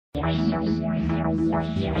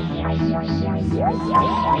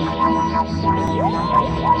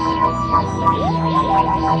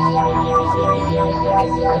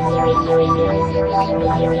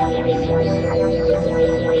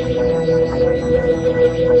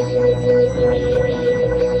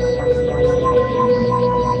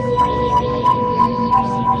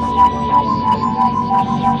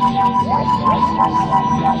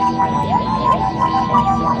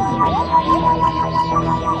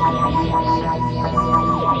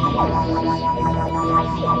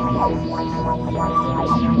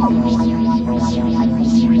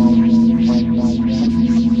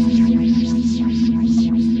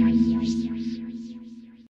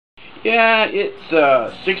Yeah, it's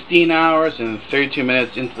 16 hours and 32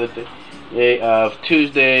 minutes into the day of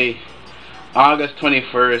Tuesday, August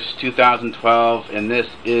 21st, 2012, and this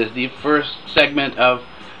is the first segment of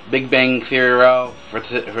BigBangTheoryRL for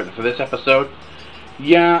this episode.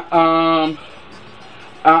 Yeah,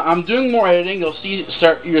 I'm doing more editing.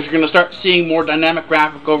 You're going to start seeing more dynamic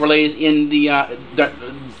graphic overlays in the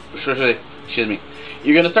excuse me.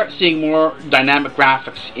 You're going to start seeing more dynamic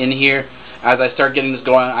graphics in here as I start getting this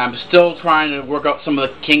going. I'm still trying to work out some of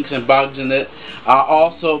the kinks and bugs in it.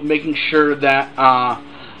 Also making sure that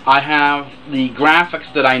I have the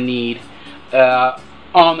graphics that I need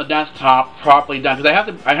on the desktop properly done,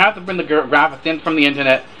 because I have to bring the graphics in from the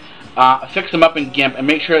internet, fix them up in GIMP, and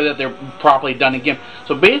make sure that they're properly done in GIMP.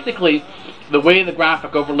 So basically, the way the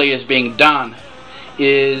graphic overlay is being done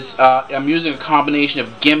is I'm using a combination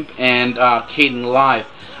of GIMP and Kdenlive.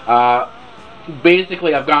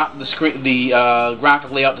 Basically, I've got the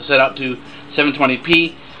graphic layout to set up to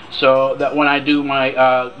 720p, so that when I do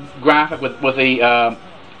my graphic with a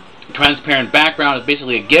transparent background, it's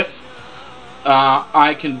basically a GIF.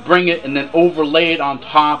 I can bring it and then overlay it on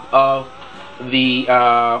top of the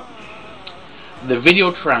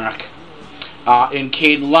video track in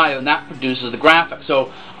Kdenlive, and that produces the graphics.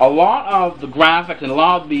 So a lot of the graphics and a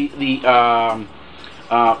lot of the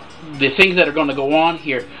things that are going to go on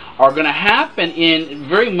here are going to happen in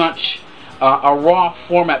very much a raw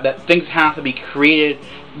format, that things have to be created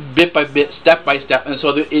bit by bit, step by step, and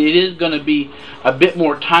so it is going to be a bit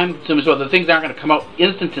more time consuming. So the things aren't going to come out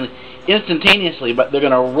instantaneously, but they're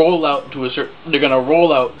going to roll out to a certain. They're going to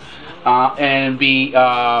roll out and be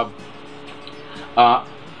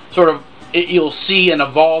sort of. You'll see an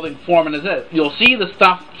evolving form, and you'll see the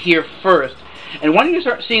stuff here first. And when you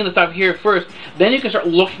start seeing the stuff here first, then you can start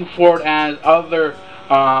looking forward as other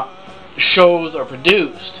shows are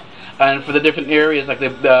produced, and for the different areas, like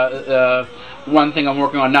the one thing I'm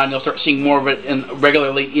working on now, and you'll start seeing more of it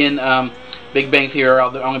regularly in BigBangTheory.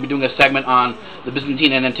 I'm going to be doing a segment on the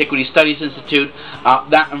Byzantine and Antiquity Studies Institute.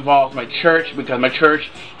 That involves my church, because my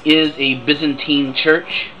church is a Byzantine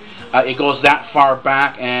church. It goes that far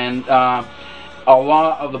back, and a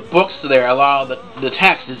lot of the books there, a lot of the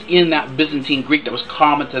text is in that Byzantine Greek that was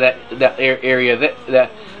common to that area,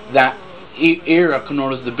 that era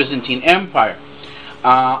known as the Byzantine Empire.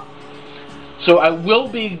 So I will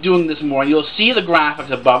be doing this more. You'll see the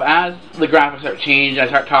graphics above. As the graphics are changed, I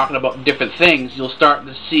start talking about different things, you'll start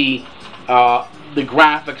to see the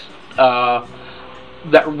graphics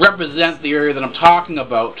that represent the area that I'm talking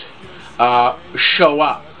about show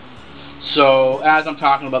up. So as I'm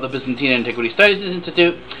talking about the Byzantine Antiquity Studies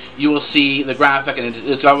Institute, you will see the graphic, and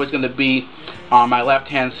it's always going to be on my left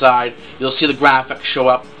hand side. You'll see the graphic show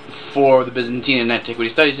up for the Byzantine and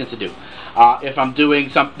Antiquity Studies Institute. If I'm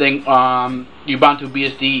doing something on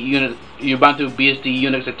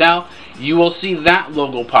Ubuntu.BSD.unix.etal, you will see that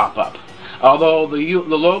logo pop up. Although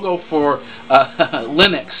the logo for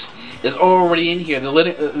Linux is already in here.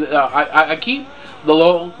 I keep the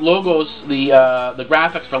logos, the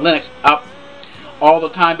graphics for Linux up all the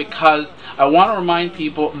time, because I want to remind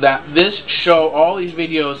people that this show, all these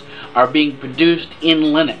videos, are being produced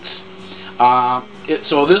in Linux.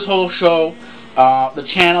 So this whole show, the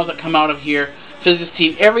channels that come out of here, Physics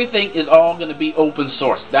TV, everything is all going to be open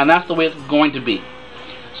source, and that's the way it's going to be.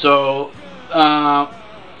 So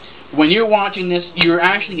when you're watching this, you're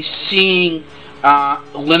actually seeing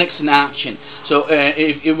Linux in action. So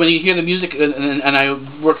when you hear the music, and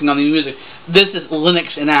I'm working on the music, this is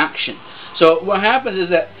Linux in action. So what happens is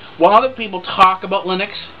that while other people talk about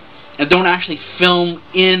Linux and don't actually film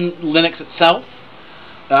in Linux itself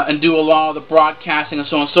and do a lot of the broadcasting and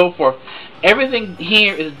so on and so forth, everything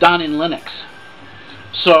here is done in Linux.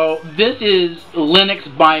 So this is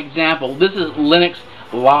Linux by example. This is Linux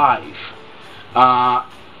live.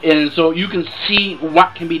 And so you can see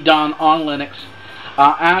what can be done on Linux.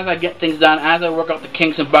 As I get things done, as I work out the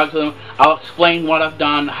kinks and bugs of them, I'll explain what I've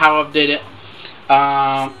done, how I've did it.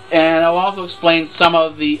 And I'll also explain some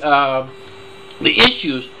of the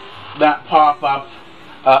issues that pop up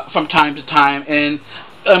from time to time. And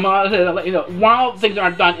while things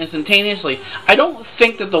aren't done instantaneously, I don't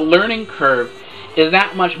think that the learning curve is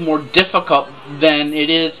that much more difficult than it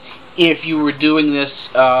is if you were doing this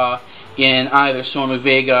in either Sony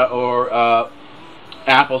Vega or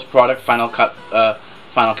Apple's product Final Cut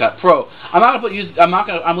Pro.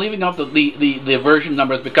 I'm leaving out the version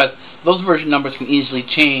numbers because those version numbers can easily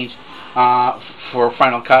change for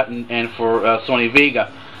Final Cut and for Sony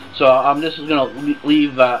Vega. So I'm just going to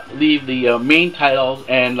leave the main titles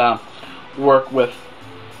and work with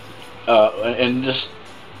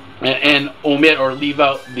and omit or leave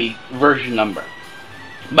out the version number.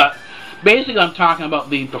 But basically, I'm talking about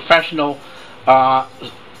the professional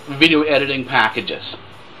video editing packages.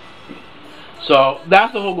 So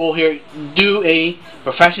that's the whole goal here. Do a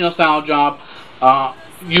professional style job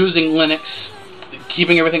using Linux,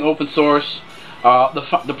 keeping everything open source.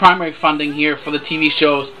 The primary funding here for the TV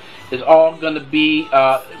shows is all going to be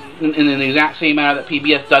in the exact same manner that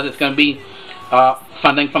PBS does. It's going to be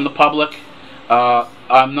funding from the public.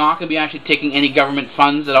 I'm not going to be actually taking any government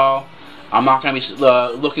funds at all. I'm not going to be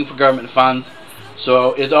looking for government funds.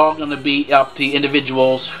 So it's all going to be up to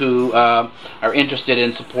individuals who are interested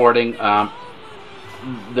in supporting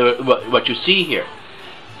what you see here.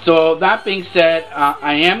 So that being said,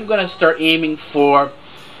 I am going to start aiming for,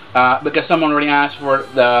 because someone already asked for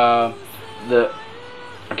the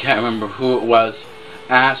I can't remember who it was,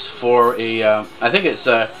 asked for a, I think it's,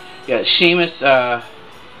 yeah, Seamus,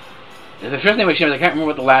 the first name was Seamus, I can't remember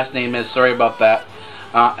what the last name is, sorry about that,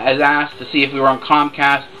 has asked to see if we were on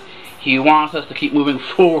Comcast. He wants us to keep moving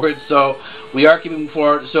forward, so we are keeping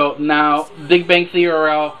forward. So now,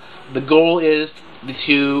 BigBangTheoryRL, the goal is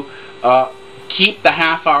to keep the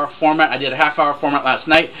half-hour format. I did a half-hour format last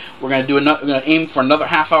night. We're going to do another. We're going to aim for another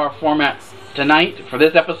half-hour format tonight for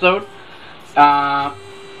this episode.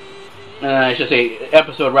 I should say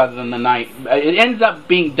episode rather than the night. It ends up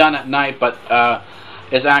being done at night, but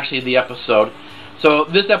it's actually the episode. So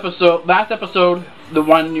this episode, last episode, the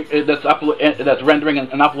one that's rendering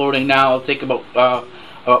and uploading now, will take about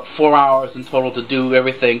 4 hours in total to do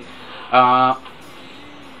everything. The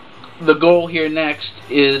goal here next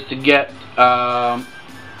is to get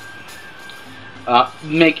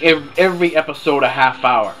make every episode a half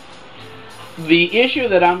hour. The issue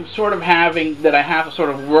that I'm sort of having, that I have to sort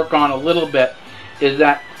of work on a little bit, is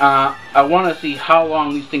that I want to see how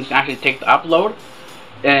long these things actually take to upload.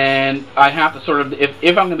 And I have to sort of, if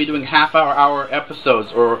I'm going to be doing half-hour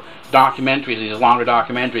episodes or documentaries, these longer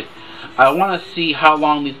documentaries, I want to see how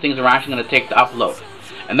long these things are actually going to take to upload.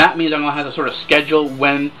 And that means I'm going to have to sort of schedule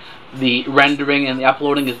when the rendering and the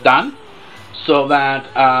uploading is done, so that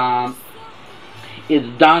it's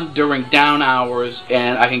done during down hours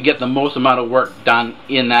and I can get the most amount of work done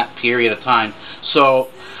in that period of time. So,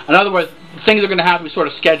 in other words, things are going to have to be sort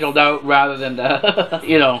of scheduled out rather than,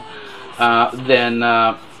 you know, than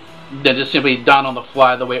just simply done on the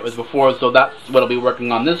fly the way it was before. So that's what I'll be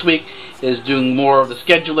working on this week, is doing more of the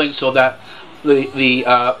scheduling so that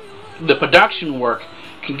the production work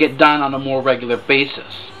can get done on a more regular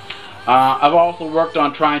basis. I've also worked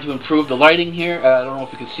on trying to improve the lighting here. I don't know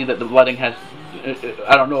if you can see that the lighting has,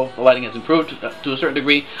 I don't know if the lighting has improved to a certain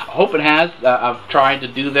degree. I hope it has. I've tried to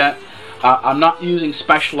do that. I'm not using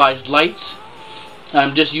specialized lights.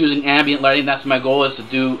 I'm just using ambient lighting. That's my goal, is to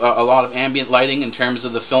do a lot of ambient lighting in terms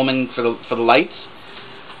of the filming for the lights.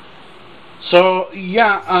 So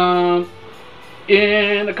yeah,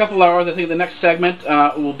 in a couple hours, I think the next segment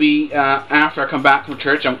will be after I come back from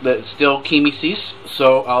church. It's still Kimisis,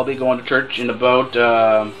 so I'll be going to church in about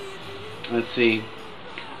let's see,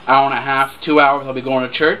 hour and a half, 2 hours. I'll be going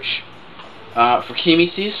to church for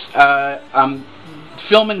Kimisis. I'm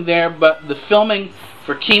filming there, but the filming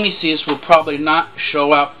for Kimisis will probably not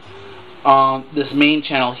show up on this main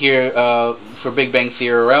channel here for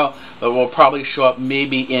BigBangTheoryRL, but will probably show up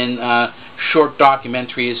maybe in short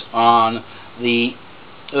documentaries on the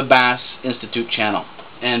Bass Institute channel.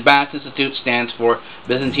 And Bass Institute stands for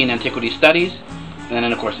Byzantine Antiquity Studies, and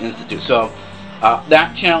then of course Institute. So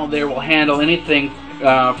that channel there will handle anything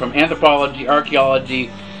from anthropology, archaeology,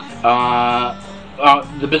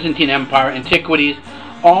 the Byzantine Empire, antiquities,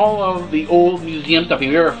 all of the old museum stuff.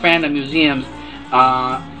 If you're a fan of museums,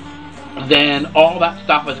 then all that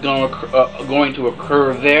stuff is going to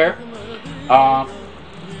occur there.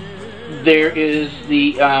 There is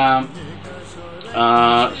the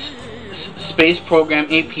Space Program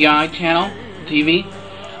API channel, TV.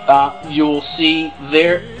 You'll see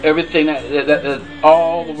there everything that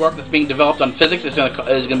all the work that's being developed on physics is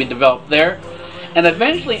going to be developed there. And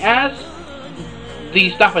eventually, as the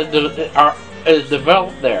stuff is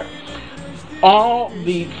developed there. All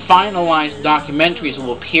the finalized documentaries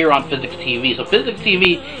will appear on Physics TV. So Physics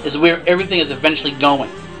TV is where everything is eventually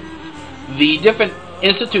going. The different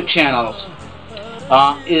institute channels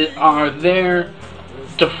are there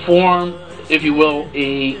to form, if you will,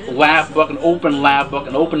 a lab book, an open lab book,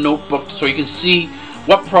 an open notebook, so you can see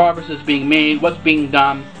what progress is being made, what's being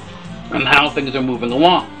done, and how things are moving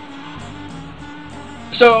along.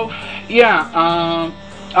 So, yeah,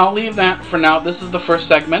 I'll leave that for now. This is the first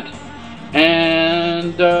segment,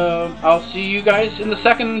 and I'll see you guys in the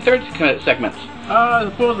second and third segments. I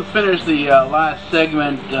suppose to finish the last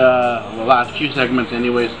segment, the last few segments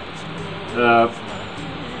anyways, a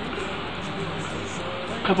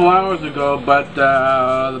couple hours ago, but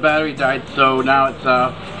the battery died, so now it's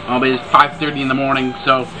it's 5:30 in the morning.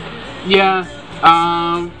 So yeah,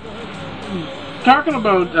 talking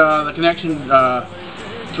about the connection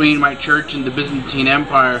between my church and the Byzantine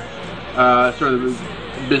Empire, sort of,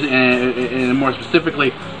 and more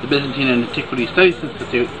specifically the Byzantine and Antiquity Studies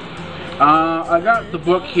Institute. I got the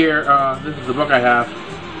book here. This is the book I have.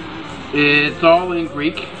 It's all in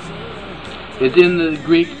Greek. It's in the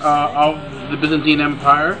Greek of the Byzantine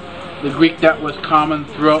Empire, the Greek that was common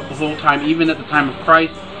throughout the whole time. Even at the time of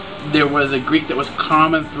Christ, there was a Greek that was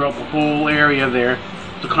common throughout the whole area there.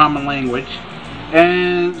 It's a common language.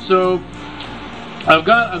 And so I've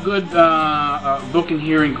got a good book in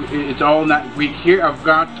here. It's all in that Greek here. I've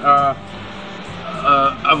got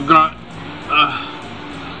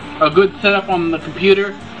a good setup on the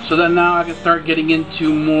computer, so that now I can start getting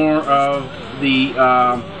into more of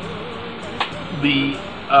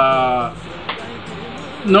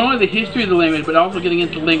not only the history of the language, but also getting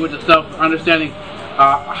into the language itself, understanding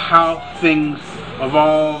how things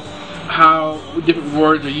evolve, how different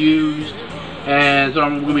words are used, and so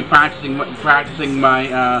I'm going to be practicing my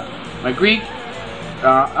my Greek.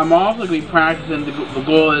 I'm also going to be practicing. The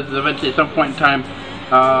goal is eventually, at some point in time,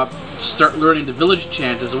 start learning the village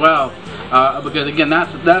chant as well, because again,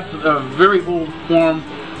 that's a very old form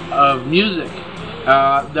of music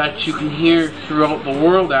that you can hear throughout the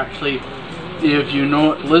world, actually, if you know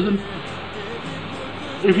what to listen.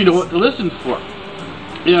 If you know what to listen for,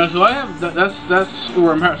 you know. So I have that's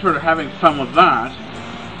where I'm sort of having fun with that.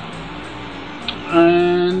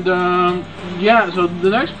 And yeah, so the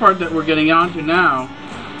next part that we're getting onto now,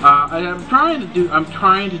 I'm trying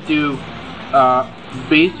to do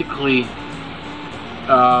basically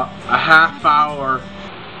a half hour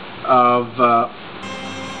of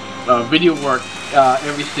video work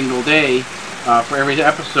every single day for every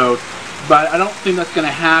episode, but I don't think that's going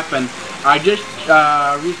to happen. I just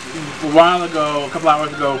a while ago, a couple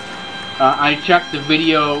hours ago, I checked the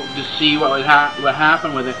video to see what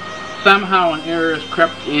happened with it. Somehow an error has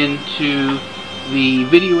crept into the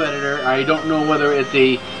video editor. I don't know whether it's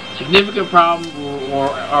a significant problem or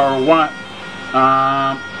what.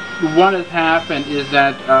 What has happened is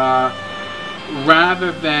that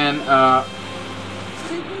rather than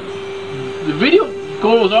the video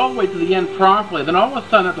goes all the way to the end properly, then all of a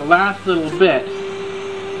sudden at the last little bit,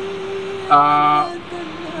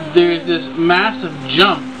 there's this massive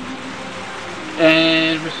jump,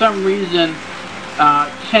 and for some reason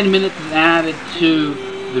 10 minutes is added to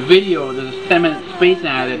the video. There's a 10-minute space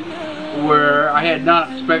added where I had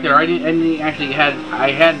not expected, or I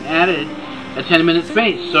hadn't added a 10-minute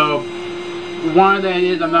space. So one of that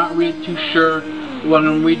is, I'm not really too sure. What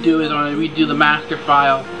I'm going to redo is I'm going to redo the master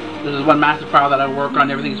file. This is one master file that I work on.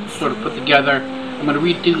 Everything's sort of put together. I'm going to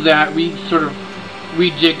redo that, sort of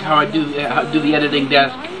rejig how I do the editing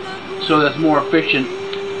desk, so that's more efficient.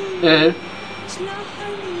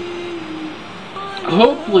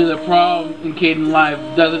 Hopefully the problem in Kdenlive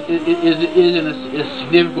isn't a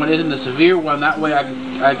significant one, isn't a severe one. That way I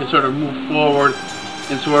can sort of move forward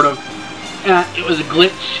and sort of, it was a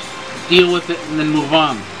glitch, deal with it, and then move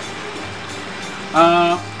on.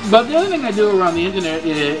 But the other thing I do around the internet,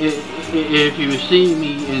 if you see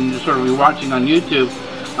me and sort of watching on YouTube,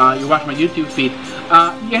 you watch my YouTube feed,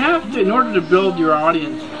 you have to, in order to build your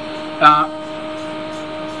audience,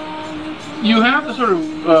 you have to sort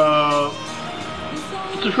of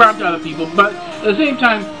subscribe to other people, but at the same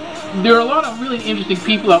time, there are a lot of really interesting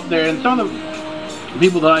people out there, and some of the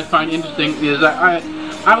people that I find interesting is that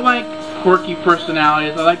I like quirky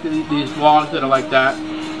personalities. I like these vlogs that are like that,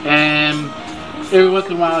 and every once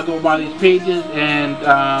in a while I go by these pages, and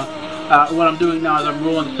what I'm doing now is I'm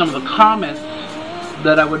rolling some of the comments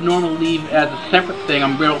that I would normally leave as a separate thing.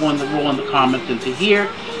 I'm rolling the comments into here,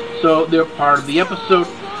 so they're part of the episode.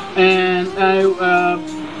 And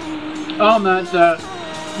on that,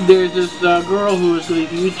 there's this girl who is the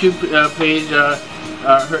YouTube page.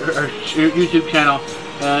 her YouTube channel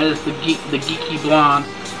is the Geeky Blonde.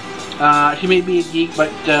 She may be a geek,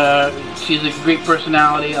 but she's a great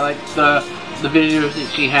personality. I like the videos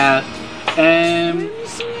that she has, and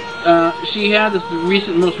she had this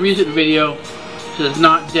most recent video. Says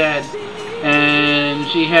 "Not Dead," and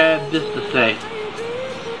she had this to say.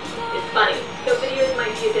 It's funny. So videos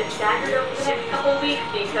might be a bit staggered over the next couple of weeks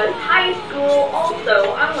because high school.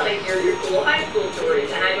 Also, I want to hear your cool high school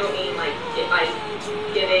stories, and I don't mean like advice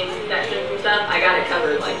giving sessions and stuff. I got it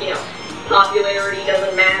covered. Like, you know, popularity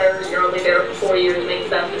doesn't matter. You're only there for 4 years, make the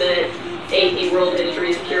best of it. AP World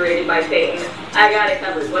History is curated by Satan. I got it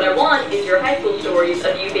covered. What I want is your high school stories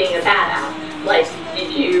of you being a badass. Like,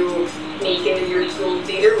 did you sneak into your school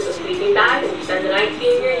theater with a sleeping bag and spend the night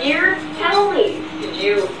senior year? Tell me. Did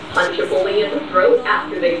you punch a bully in the throat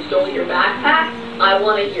after they stole your backpack? I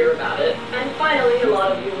want to hear about it. And finally, a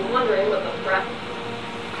lot of you were wondering what the crap.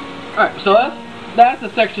 Alright, so that's the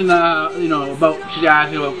section, you know, about she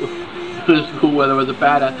asked me about school, whether it was a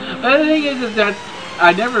badass. But the thing is that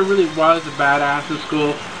I never really was a badass in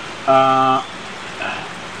school.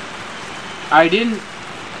 I didn't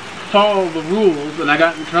follow the rules, and I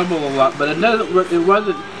got in trouble a lot, but it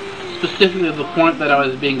wasn't specifically the point that I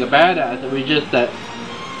was being a badass. It was just that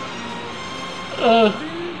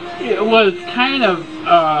it was kind of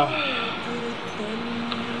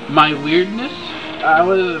my weirdness. I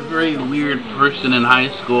was a very weird person in high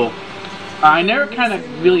school. I never kind of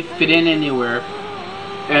really fit in anywhere,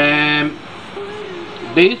 and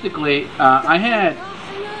basically I had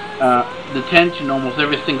detention almost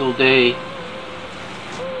every single day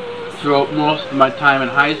throughout most of my time in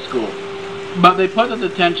high school. But they put the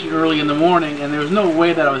detention early in the morning, and there was no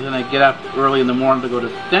way that I was going to get up early in the morning to go to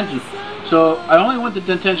detention. So I only went to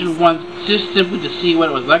detention once, just simply to see what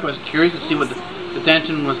it was like. I was curious to see what the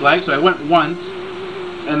detention was like, so I went once,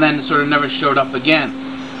 and then sort of never showed up again.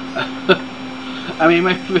 I mean,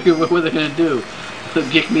 I figured, what were they going to do?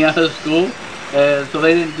 Kick me out of school? So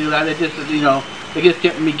they didn't do that. They just, you know, they just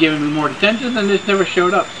kept me giving me more detentions, and just never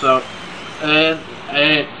showed up. So I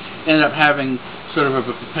ended up having sort of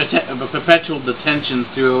a perpetual detention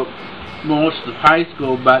through most of high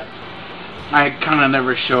school, but I kind of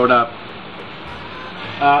never showed up.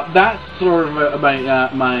 That's sort of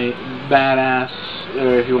my badass,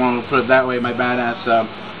 if you want to put it that way, my badass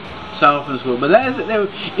self in school. But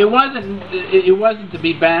it wasn't to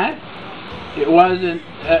be bad. It wasn't.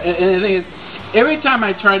 And the thing is, every time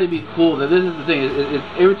I try to be cool, this is the thing.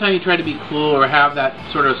 Every time you try to be cool or have that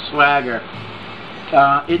sort of swagger,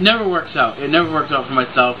 it never works out. It never works out for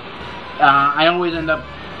myself. I always end up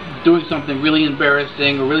doing something really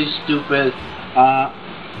embarrassing or really stupid.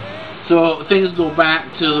 So things go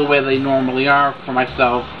back to the way they normally are for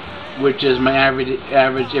myself, which is my average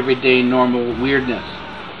everyday normal weirdness.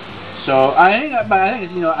 So I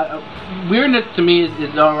think you know, weirdness to me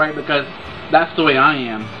is all right because that's the way I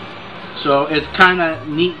am. So it's kind of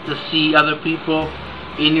neat to see other people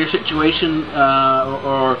in your situation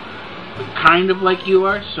or kind of like you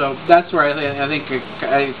are. So that's where I think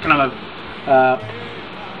I kind of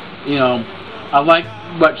you know, I like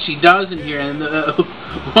what she does in here. And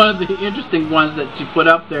one of the interesting ones that she put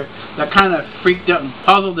up there that kind of freaked out and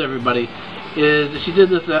puzzled everybody is that she did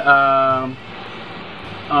this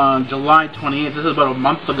on July 28th. This is about a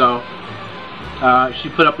month ago. She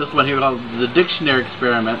put up this one here called the dictionary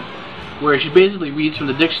experiment, where she basically reads from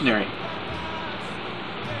the dictionary.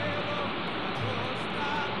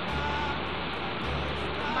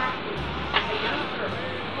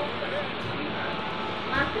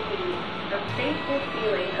 A faithful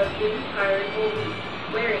feeling of being tired or weak,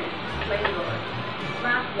 weariness, languor,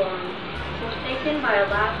 last long, forsaken by a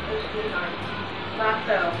last or sweetheart.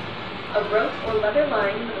 Lasso, a rope or leather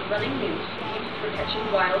line with a running noose used for catching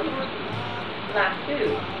wild horses. Lasso,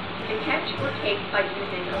 to catch or take by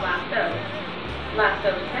using a lasso.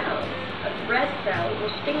 Lasso cell, a thread cell or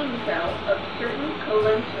stinging cell of certain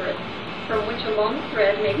colensorate, from which a long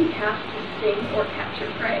thread may be cast to sting or capture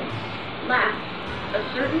prey. Lass, a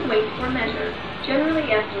certain weight or measure, generally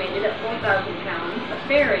estimated at 4,000 pounds, but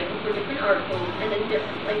varying for different articles and in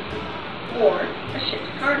different places. Or a ship's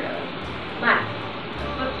cargo. Lass, a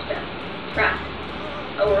footstep, track,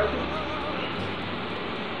 or a boot.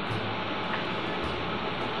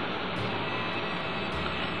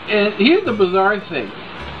 And here's the bizarre thing.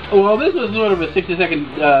 Well, this was sort of a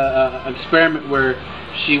 60-second experiment where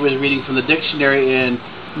she was reading from the dictionary, and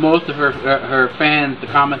most of her fans, the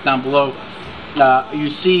comments down below, you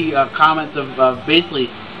see comments of basically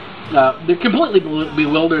they're completely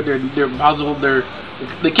bewildered, they're puzzled,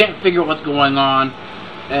 they can't figure out what's going on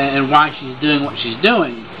and why she's doing what she's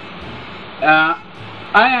doing. I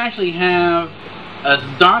actually have a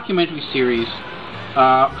documentary series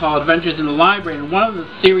called Adventures in the Library, and one of the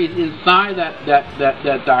series inside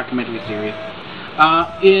that documentary series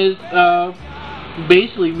is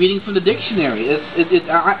basically reading from the dictionary.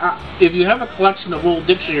 If you have a collection of old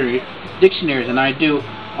dictionaries, and I do,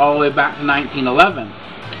 all the way back to 1911,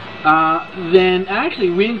 then actually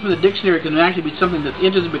reading from the dictionary can actually be something that's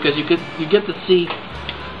interesting, because you get to see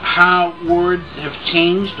how words have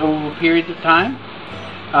changed over periods of time.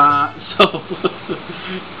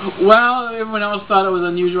 While everyone else thought it was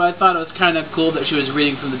unusual, I thought it was kind of cool that she was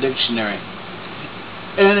reading from the dictionary.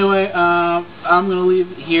 Anyway, I'm going to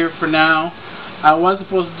leave it here for now. I was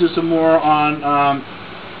supposed to do some more on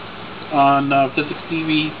Physics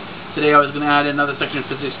TV today. I was going to add another section of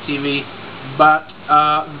Physics TV, but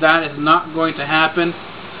that is not going to happen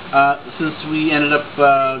since we ended up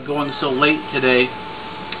going so late today.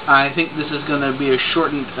 I think this is going to be a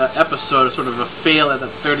shortened episode, sort of a fail at a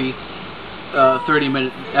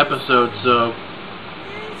 30-minute episode. So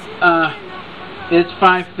it's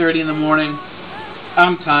 5:30 in the morning.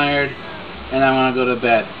 I'm tired, and I want to go to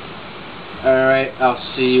bed. Alright, I'll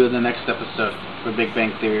see you in the next episode for Big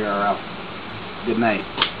Bang Theory RL. Good night.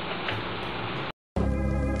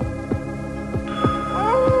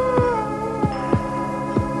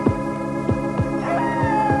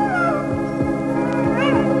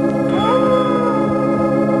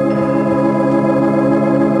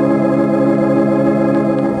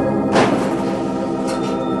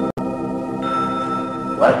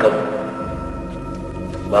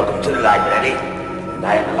 Welcome to the library, and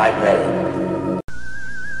I am the librarian.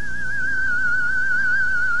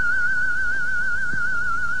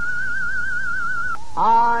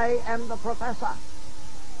 I am the professor.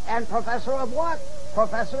 And professor of what?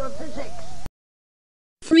 Professor of physics.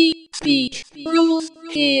 Free speech rules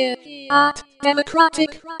here at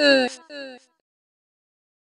Democratic Earth.